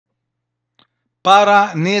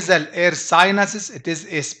Paranasal air sinuses, it is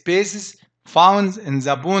a space found in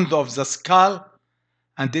the bone of the skull,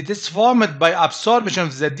 and it is formed by absorption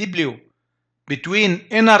of the W between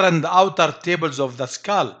inner and outer tables of the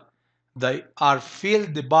skull. They are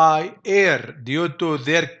filled by air due to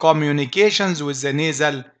their communications with the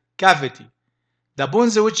nasal cavity. The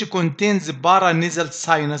bones which contains paranasal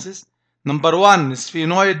sinuses: number 1,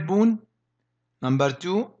 sphenoid bone; number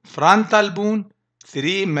 2, frontal bone;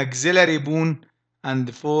 3, maxillary bone;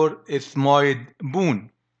 and 4, ethmoid bone.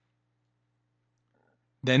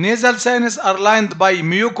 The nasal sinus are lined by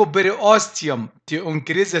mucoperiosteum to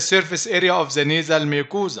increase the surface area of the nasal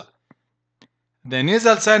mucosa. The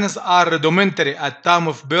nasal sinus are rudimentary at time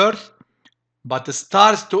of birth, but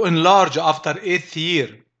starts to enlarge after 8th year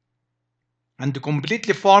and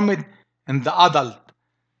completely formed in the adult.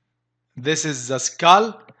 This is the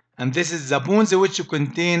skull, and this is the bones which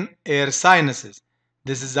contain air sinuses.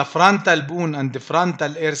 This is the frontal bone and the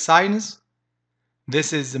frontal air sinus.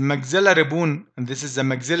 This is the maxillary bone, and this is the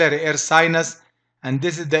maxillary air sinus. And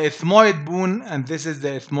this is the ethmoid bone, and this is the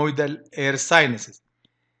ethmoidal air sinuses.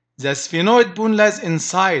 The sphenoid bone lies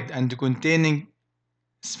inside and containing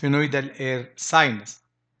sphenoidal air sinus.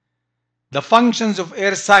 The functions of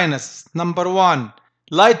air sinus: number 1,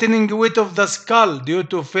 lightening weight of the skull due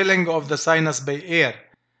to filling of the sinus by air.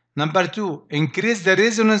 Number 2, increase the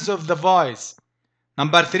resonance of the voice.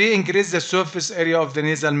 Number 3, increase the surface area of the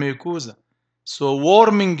nasal mucosa, so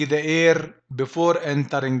warming the air before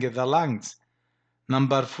entering the lungs.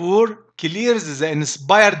 Number 4, clears the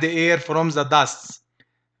inspired air from the dusts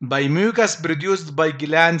by mucus produced by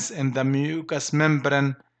glands in the mucous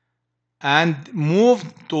membrane and moved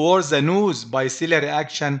towards the nose by ciliary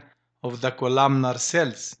action of the columnar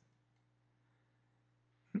cells.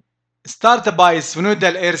 Start by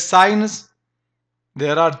sphenoidal air sinus.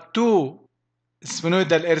 There are 2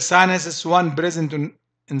 sphenoidal air sinuses, one present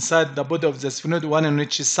inside the body of the sphenoid, one on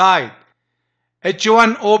each side. Each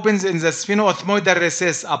one opens in the sphenoethmoidal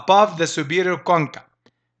recess above the superior concha.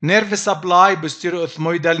 Nerve supply: posterior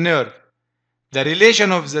ethmoidal nerve. The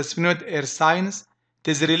relation of the sphenoid air sinus: it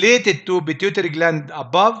is related to pituitary gland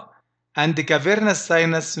above and the cavernous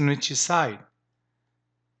sinus on each side.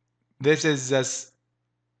 This is the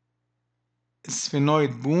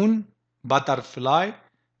sphenoid bone, butterfly.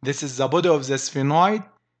 This is the body of the sphenoid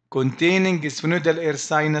containing sphenoidal air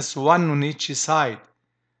sinus, one on each side.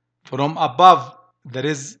 From above there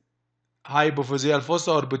is hypophyseal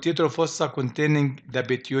fossa or pituitary fossa containing the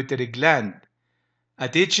pituitary gland.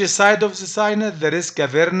 At each side of the sinus there is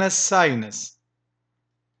cavernous sinus.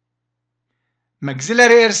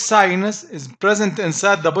 Maxillary air sinus is present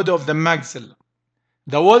inside the body of the maxilla.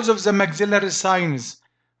 The walls of the maxillary sinus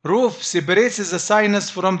roof separates the sinus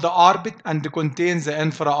from the orbit and contains the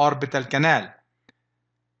infraorbital canal.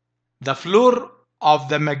 The floor of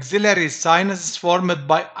the maxillary sinus is formed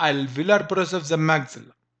by alveolar process of the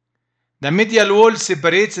maxilla. The medial wall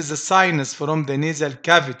separates the sinus from the nasal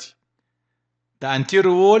cavity. The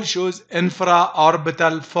anterior wall shows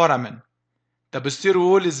infraorbital foramen. The posterior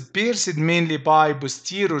wall is pierced mainly by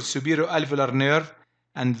posterior superior alveolar nerve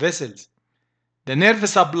and vessels. The nerve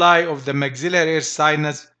supply of the maxillary air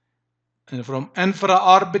sinus from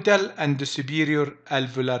infraorbital and the superior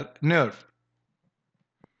alveolar nerve.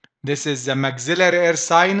 This is the maxillary air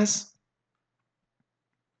sinus,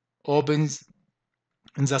 opens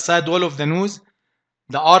in the side wall of the nose,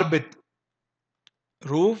 the orbit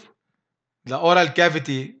roof, the oral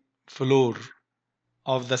cavity floor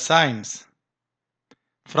of the sinus.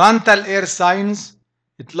 Frontal air sinus,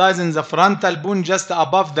 it lies in the frontal bone just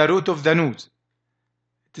above the root of the nose.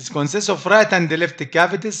 It consists of right and left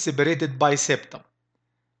cavities separated by septum,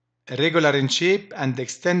 irregular in shape, and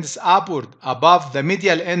extends upward above the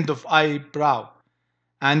medial end of eyebrow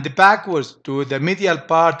and backwards to the medial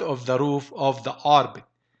part of the roof of the orbit.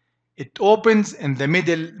 It opens in the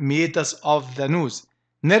middle meatus of the nose.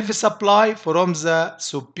 Nerve supply from the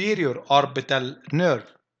superior orbital nerve.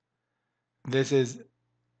 This is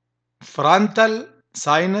frontal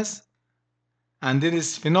sinus, and this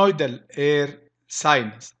is sphenoidal air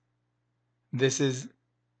sinus. This is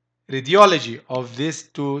radiology of these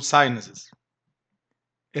 2 sinuses.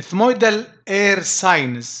 Ethmoidal air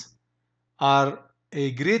sinus are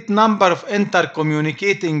a great number of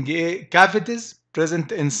intercommunicating cavities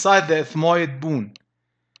present inside the ethmoid bone,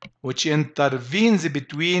 which intervenes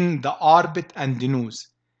between the orbit and the nose.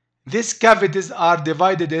 These cavities are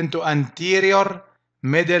divided into anterior,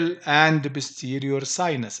 middle, and posterior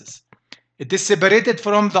sinuses. It is separated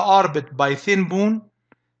from the orbit by thin bone,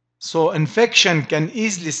 so infection can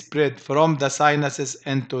easily spread from the sinuses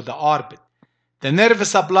into the orbit. The nerve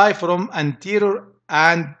supply from anterior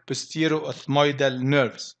and posteroethmoidal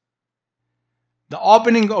nerves. The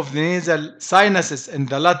opening of the nasal sinuses in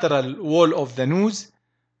the lateral wall of the nose.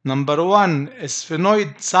 Number 1,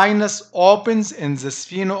 sphenoid sinus opens in the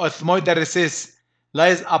sphenoethmoidal recess,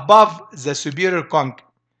 lies above the superior conch.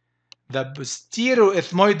 The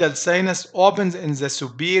posteroethmoidal sinus opens in the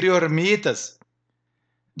superior meatus.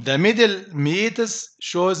 The middle meatus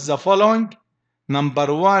shows the following.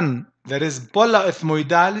 Number 1, there is bulla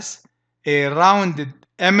ethmoidalis, a rounded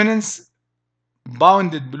eminence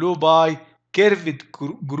bounded below by curved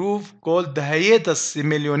groove called the hiatus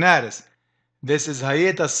similionaris. This is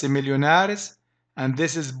hiatus similionaris and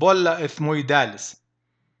this is bulla ethmoidalis,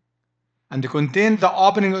 and contain the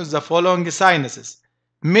opening of the following sinuses.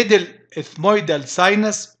 Middle ethmoidal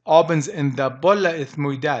sinus opens in the bulla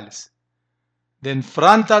ethmoidalis. Then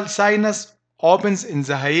frontal sinus opens in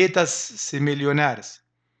the hiatus similionaris.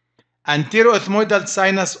 Anterior ethmoidal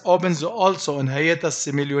sinus opens also in hiatus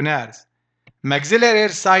similionaris. Maxillary air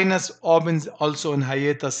sinus opens also in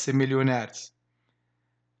hiatus similionaris.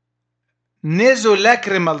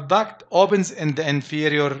 Nasolacrimal duct opens in the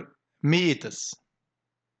inferior meatus.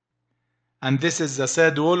 And this is the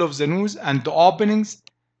side wall of the nose and the openings.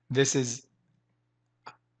 This is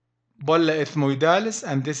bulla ethmoidalis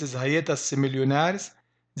and this is hiatus similionaris.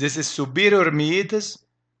 This is superior meatus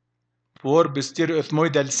for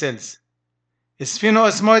posteroethmoidal cells.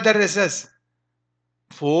 Sphenoethmoidal recess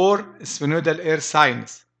for sphenoidal air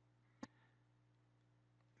sinus.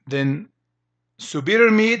 Then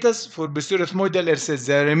superior meatus for posteroethmoidal air cells.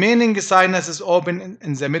 The remaining sinuses open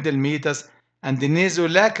in the middle meatus and the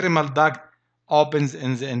nasolacrimal duct opens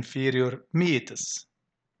in the inferior meatus.